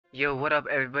Yo, what up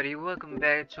everybody? Welcome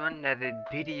back to another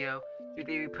video.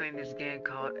 Today we're playing this game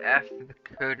called After the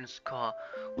Curtains Call.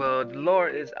 Well, the lore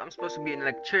is I'm supposed to be an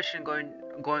electrician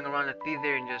going around the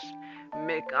theater and just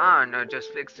make on or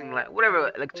just fixing like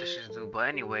whatever electricians do. But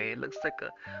anyway, it looks like a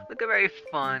very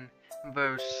fun,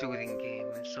 very soothing game.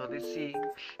 And so let's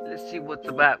see what's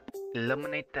about.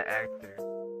 Eliminate the actor.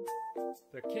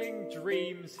 The king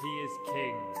dreams he is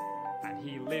king, and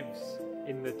he lives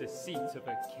in the deceit of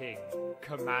a king,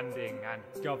 commanding and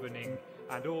governing,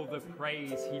 and all the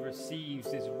praise he receives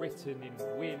is written in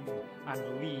wind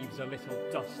and leaves a little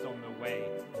dust on the way,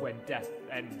 when death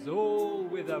ends all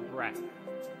with a breath.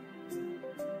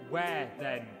 Where,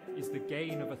 then, is the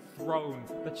gain of a throne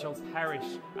that shall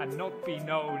perish and not be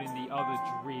known in the other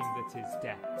dream that is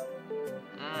death?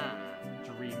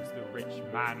 Dreams the rich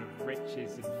man of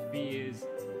riches and fears,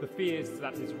 the fears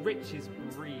that his riches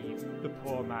breed. The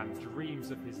poor man dreams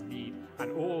of his need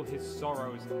and all his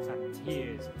sorrows and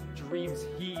tears. Dreams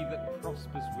he that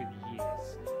prospers with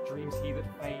years. Dreams he that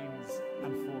feigns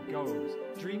and foregoes.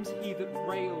 Dreams he that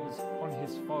rails on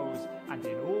his foes. And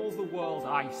in all the world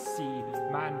I see,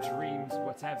 man dreams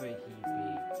whatever he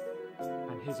be,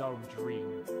 and his own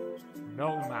dream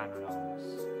no man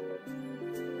knows.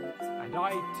 And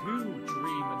I too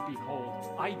dream, and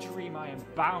behold, I dream I am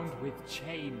bound with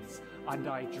chains, and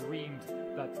I dreamed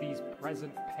that these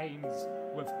present pains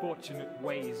were fortunate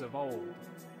ways of old.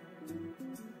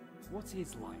 What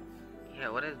is life? Yeah,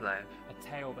 what is life? A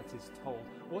tale that is told.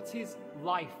 What is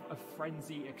life? A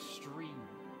frenzy extreme?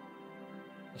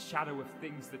 A shadow of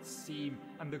things that seem,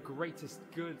 and the greatest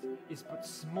good is but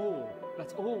small,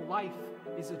 that all life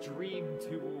is a dream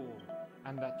to all,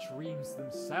 and that dreams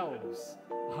themselves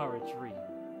are a dream.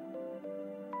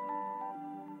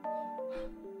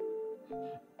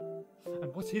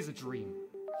 And what is a dream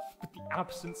but the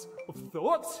absence of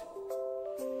thought?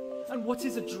 And what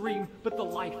is a dream but the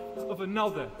life of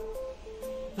another?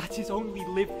 That is only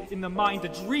lived in the mind. A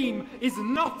dream is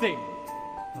nothing.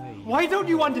 Why don't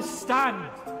you understand?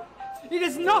 It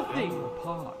is nothing.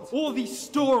 All these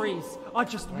stories are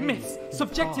just myths,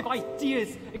 subjective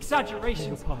ideas,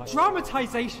 exaggerations,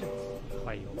 dramatizations.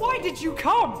 Why did you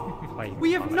come?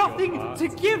 We have nothing to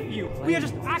give you. We are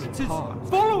just actors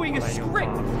following a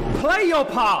script. Play your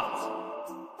part.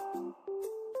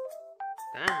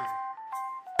 Damn.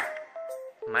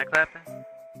 Am I clapping?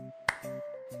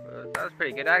 That was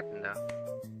pretty good acting though.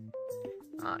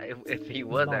 If he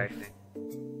was acting.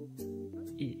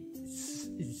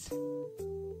 Is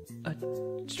a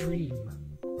dream.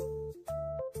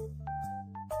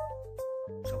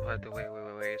 So what? Wait.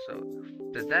 So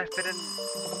does that fit in?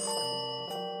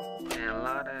 And a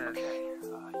lot of. Okay,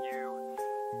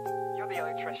 you're the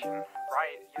electrician,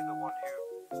 right? You're the one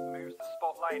who moves the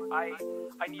spotlight.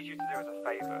 I need you to do us a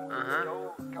favor.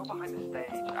 Go behind the stage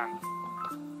and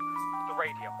the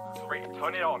radio,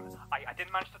 turn it on. I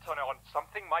didn't manage to turn it on.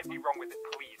 Something might be wrong with it,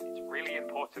 please. It's really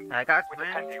important. I got you, We're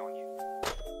man. depending on you.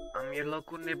 I'm your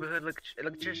local neighborhood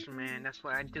electrician, man. That's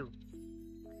what I do.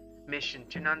 Mission: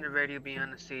 turn on the radio, be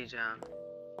on the stage.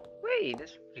 Wait,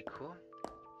 this is pretty cool.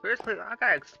 Firstly, I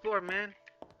gotta explore, man.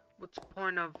 What's the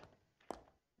point of?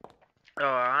 Oh,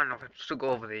 I don't know if I should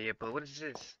go over there yet, but what is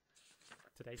this?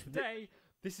 Today's the day.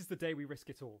 This is the day we risk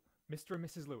it all. Mr. and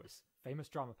Mrs. Lewis, famous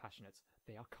drama passionates,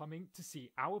 they are coming to see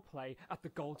our play at the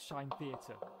Goldshine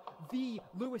Theather. The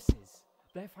Lewises.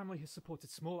 Their family has supported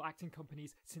small acting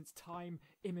companies since time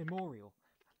immemorial.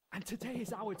 And today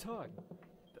is our turn.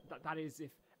 That is,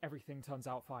 if everything turns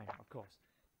out fine, of course.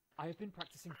 I have been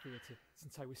practicing theatre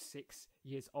since I was 6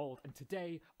 years old, and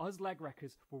today, us leg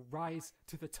wreckers will rise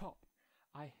to the top.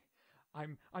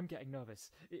 I'm getting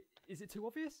nervous. Is it too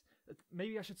obvious?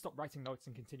 Maybe I should stop writing notes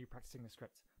and continue practicing the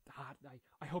script.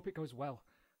 I hope it goes well.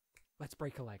 Let's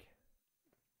break a leg.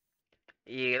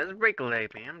 Yeah, let's break a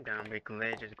leg, man. I'm down to break a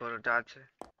leg. Just go to the doctor.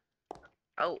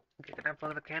 Oh, can I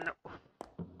follow the candle?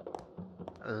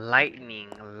 Lightning.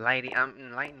 I'm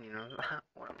lightning.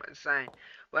 What am I saying?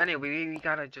 Well, anyway, we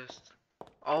gotta just.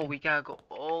 Oh, we gotta go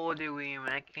all the way, man.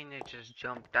 I can't just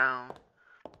jump down.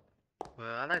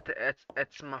 Well, I like to.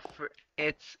 It's my fr.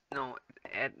 It's no.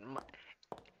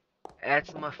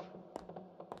 It's my.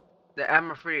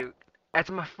 I'm a freak. That's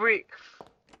my freak.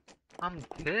 I'm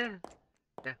good.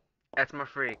 Yeah, that's my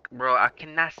freak, bro. I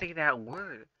cannot say that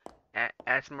word.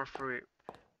 That's my freak.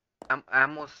 I'm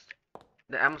almost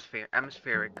the atmospheric.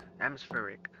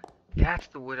 That's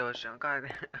the word I was showing.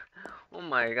 God, oh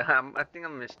my God. I think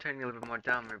I'm just turning a little bit more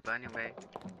down here. But anyway,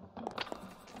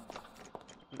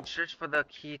 search for the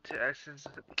key to access.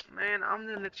 Man, I'm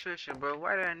the electrician, bro.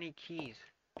 Why do I need keys?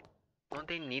 Don't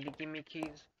they need to give me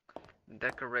keys?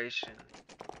 Decoration.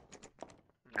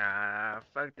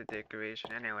 Fuck the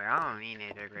decoration. Anyway, I don't need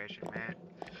any decoration, man.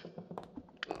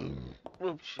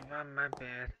 Oops, my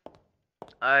bad.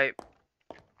 Alright,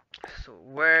 so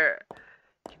where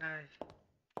can I?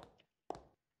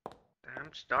 Damn,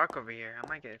 it's dark over here. I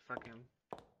might get fucking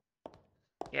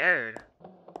scared.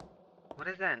 What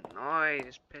is that noise?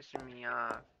 It's pissing me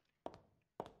off.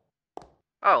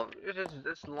 Oh, it is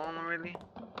this long already?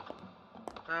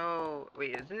 Oh,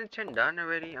 wait, isn't it turned on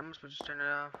already? I'm supposed to turn it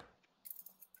off.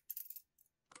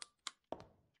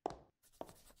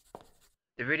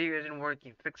 The video isn't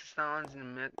working. Fix the sounds in a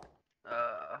minute.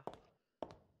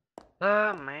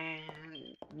 Oh man,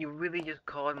 you really just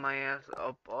called my ass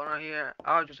up on here.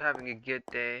 I was just having a good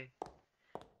day.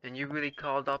 And you really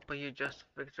called up here just to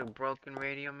fix a broken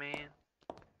radio, man?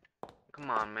 Come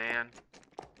on, man.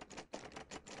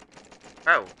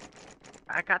 Oh,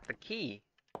 I got the key.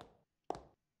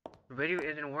 The radio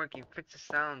isn't working. Fix the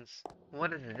sounds.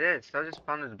 What is this? I just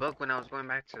found this book when I was going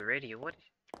back to the radio. What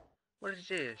is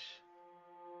this?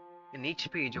 In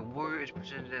each page, a word is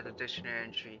presented as a dictionary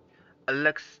entry.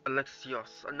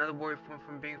 Alexios, another word formed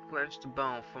from being flesh to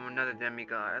bone from another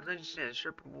demigod. As legend says,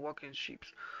 serpent walking sheep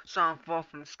saw him fall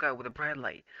from the sky with a bright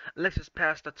light. Alexios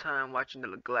passed the time watching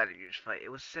the gladiators fight. It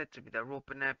was said to be that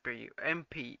Roman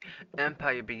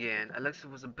Empire began.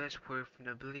 Alexios was the best word from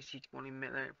the ability he only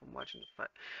learned from watching the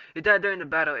fight. He died during the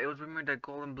battle. It was rumored that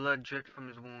golden blood dripped from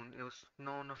his wound. It was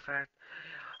known the fact,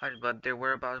 but their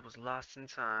whereabouts was lost in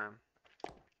time.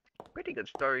 Pretty good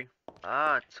story.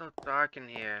 Ah, it's so dark in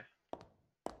here.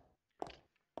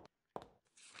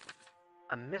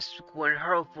 A mystical and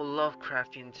hurtful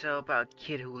Lovecraftian tale about a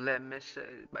kid who led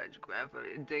messages by his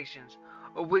grandfather's addictions,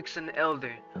 awakes an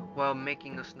elder while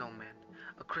making a snowman.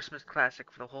 A Christmas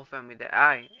classic for the whole family that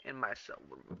I and myself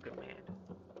would recommend.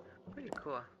 Pretty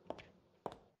cool.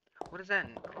 What is that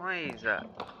noise?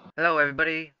 Hello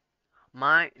everybody,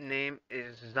 my name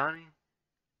is Zani,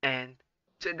 and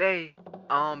today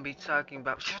I'll be talking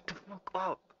about— shut the fuck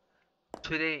up!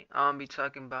 Today I'll be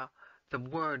talking about the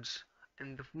words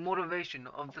and the motivation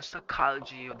of the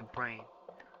psychology of the brain.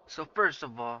 So first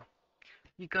of all,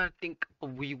 you gotta think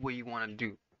of what you wanna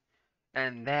do,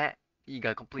 and that you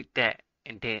gotta complete that,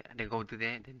 and then go do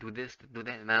that, then do this, then do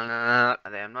that. No,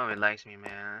 damn, no, relax me,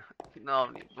 man. No,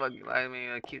 you fucking like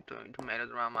me. I keep throwing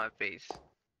tomatoes around my face,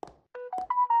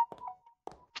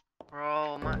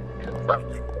 bro. My.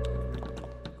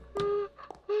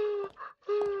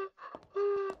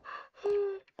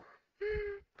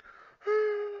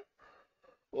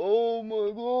 Oh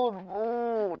my god,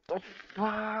 oh, what the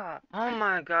fuck? Oh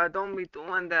my god, don't be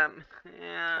doing that,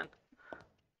 man.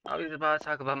 I was about to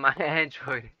talk about my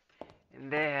Android,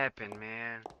 and that happened,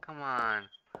 man. Come on.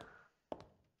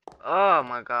 Oh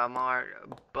my god, my heart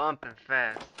bumping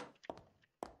fast.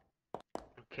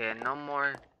 Okay, no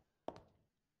more.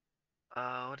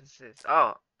 What is this?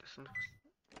 Oh, there's some.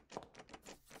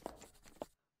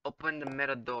 Open the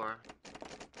middle door.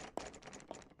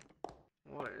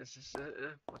 What is this?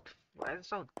 What the? Why is it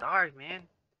so dark, man?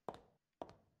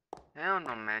 I don't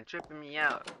know, man. Tripping me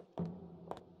out.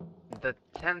 The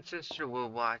 10th sister will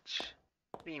watch.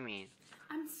 What do you mean?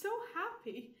 I'm so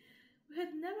happy. We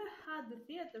had never had the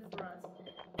theater for us.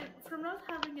 And from not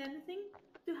having anything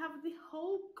to have the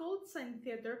whole Gold Sign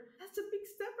Theater, that's a big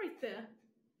step right there.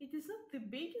 It is not the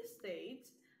biggest stage,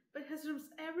 but has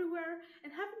rooms everywhere,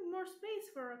 and having more space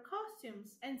for our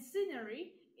costumes and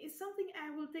scenery is something I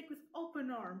will take with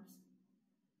open arms.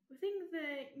 We think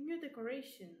the new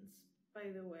decorations, by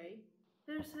the way,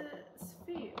 there's a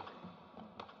sphere.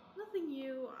 Nothing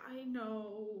new, I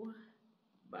know,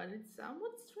 but it's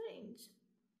somewhat strange.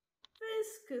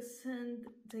 Viscous and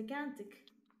gigantic.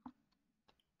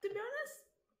 To be honest,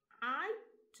 I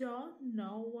don't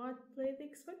know what play they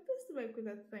expect us to make with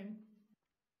that thing.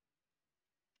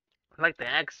 I like the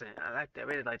accent. I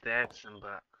really like the accent,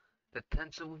 but the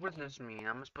tinsel, what does this mean?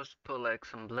 I'm supposed to put like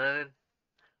some blood.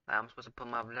 I'm supposed to put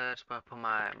my blood, supposed to put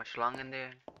my schlong in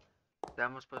there. Is that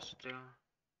what I'm supposed to do?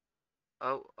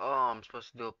 Oh, I'm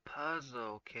supposed to do a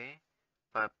puzzle, okay?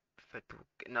 If I do,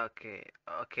 no,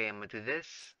 okay, I'm gonna do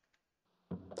this.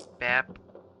 Bap.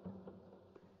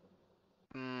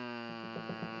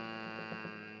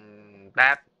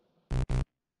 Bap.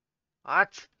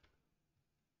 What?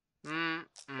 Mm,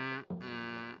 mm,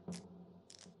 mm.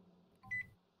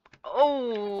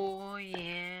 Oh,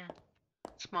 yeah.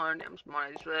 Smart, I'm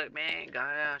smart as fuck, man.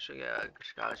 Gotta show you a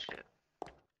scholarship.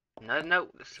 No,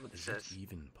 this is what it Is says. it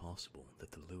even possible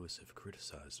that the Lewis have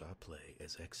criticized our play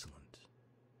as excellent?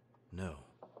 No,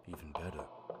 even better.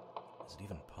 Is it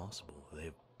even possible they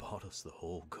have bought us the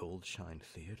whole Goldshine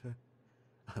Theater?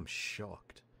 I'm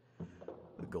shocked.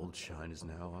 The Goldshine is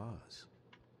now ours.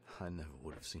 I never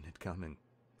would have seen it coming.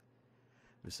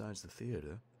 Besides the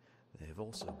theater, they have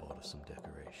also bought us some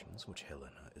decorations, which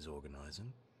Helena is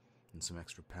organizing, and some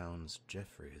extra pounds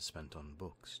Jeffrey has spent on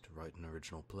books to write an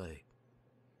original play.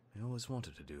 I always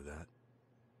wanted to do that.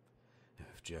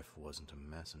 If Jeff wasn't a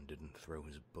mess and didn't throw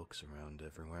his books around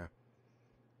everywhere,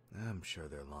 I'm sure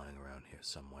they're lying around here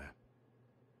somewhere.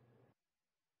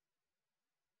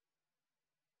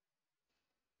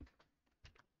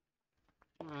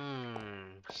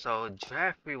 So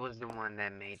Jeffrey was the one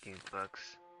that made these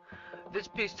books. This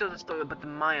piece tells a story about the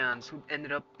Mayans who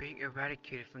ended up being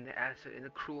eradicated from the asset in a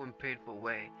cruel and painful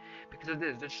way. Because of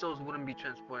this, their souls wouldn't be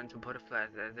transformed into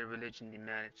butterflies as their religion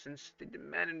demanded. Since they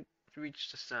demanded to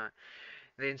reach the sun,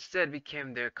 they instead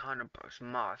became their counterparts,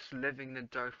 moths, living in the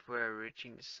dark forever,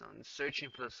 reaching the sun, searching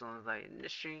for the sun's light.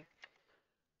 Initially,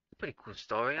 pretty cool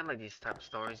story. I like these type of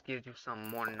stories. Gives you some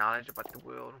more knowledge about the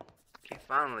world. Okay,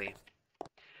 finally.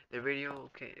 The radio,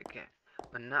 okay.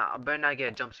 But now, I better not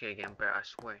get a jump scare again, bro, I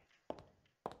swear.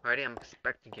 Ready? I'm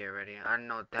expecting to get ready. I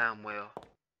know damn well.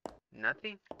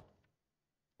 Nothing?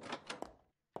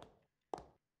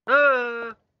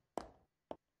 Ah!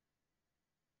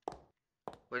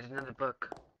 Where's another book?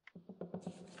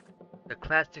 The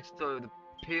classic story of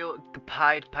the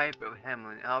Pied Piper of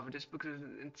Hamelin. However, this book is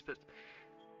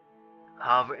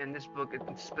in this book,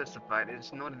 it's specified.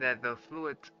 It's noted that the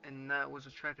fluid and nut was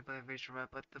attracted by the invasion rat,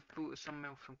 but the fluid is some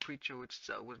creature which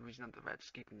was the reason of the rat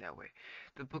escaping that way.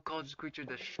 The book calls this creature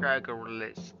the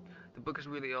Shaggerless. The book is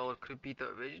really old. Could it be the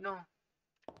original?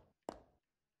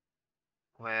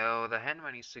 Well, the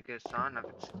handwriting is a good sign of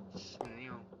it's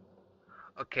new.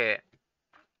 Okay.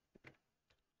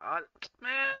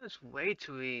 Man, it's way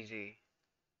too easy.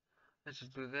 Let's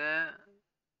just do that.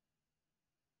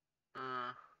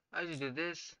 I just do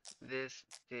this.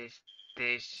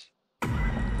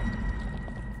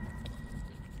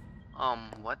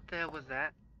 What the hell was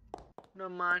that? No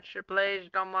monster, please.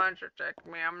 No monster, check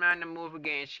me. I'm not in the mood for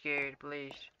getting scared,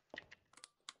 please.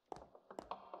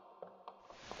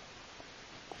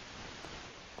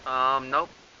 Nope.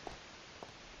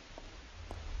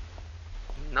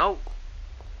 No.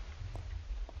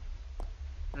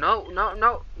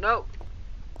 No.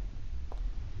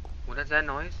 What is that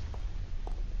noise?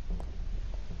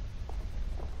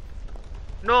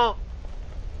 No.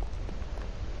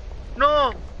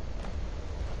 No.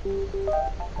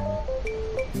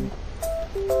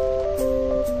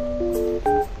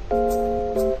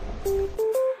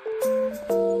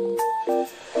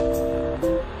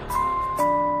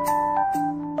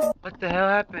 What the hell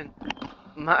happened?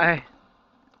 My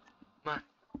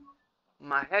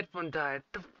headphone died.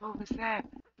 What the fuck was that?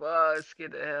 Fuck, it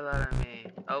scared the hell out of me.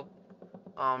 Oh,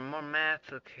 more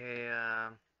math. Okay.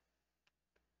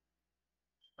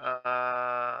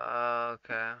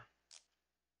 Okay.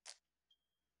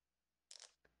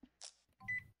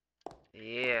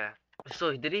 Yeah.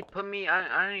 So did he put me?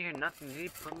 I didn't hear nothing. Did he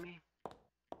put me?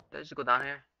 Did I just go down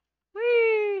here?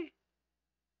 Whee!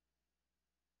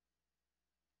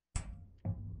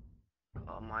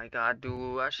 Oh my god,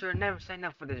 dude. I should have never signed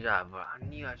up for the job, bro. I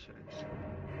knew I shouldn't.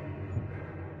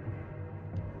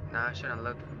 Nah, I shouldn't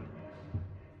look for me.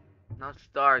 No, it's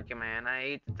dark, man. I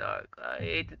hate the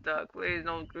dark. Please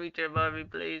don't creature above me,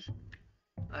 please.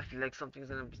 I feel like something's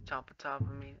gonna be top on top of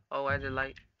me. Oh, I did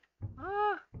light.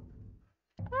 Ah.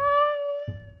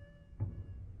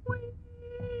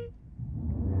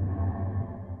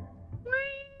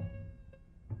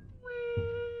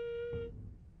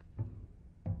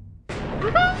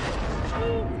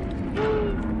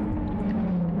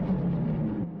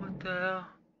 What the hell?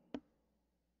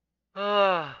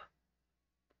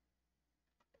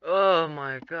 Oh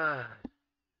my god.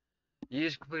 You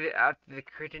just completed after the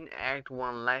curtain act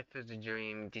 1 Life is a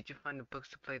Dream. Did you find the books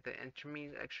to play the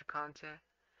intermes extra content?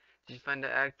 Did you find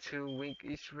the act 2 wink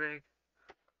Easter egg?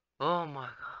 Oh my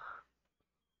god.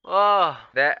 Oh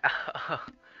that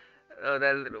oh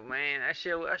that little man. I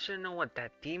should know what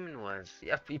that demon was.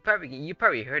 Yeah, you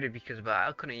probably heard it because but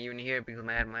I couldn't even hear it because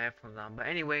I had my headphones on. But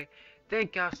anyway,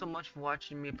 thank y'all so much for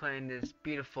watching me playing this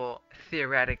beautiful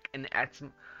theoretic and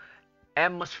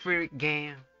atmospheric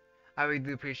game. I really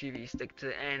do appreciate if you stick to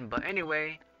the end. But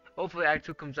anyway, hopefully Act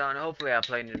 2 comes out and hopefully I'll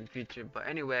play it in the future. But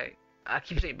anyway, I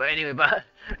keep saying but anyway, bye.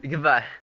 Goodbye.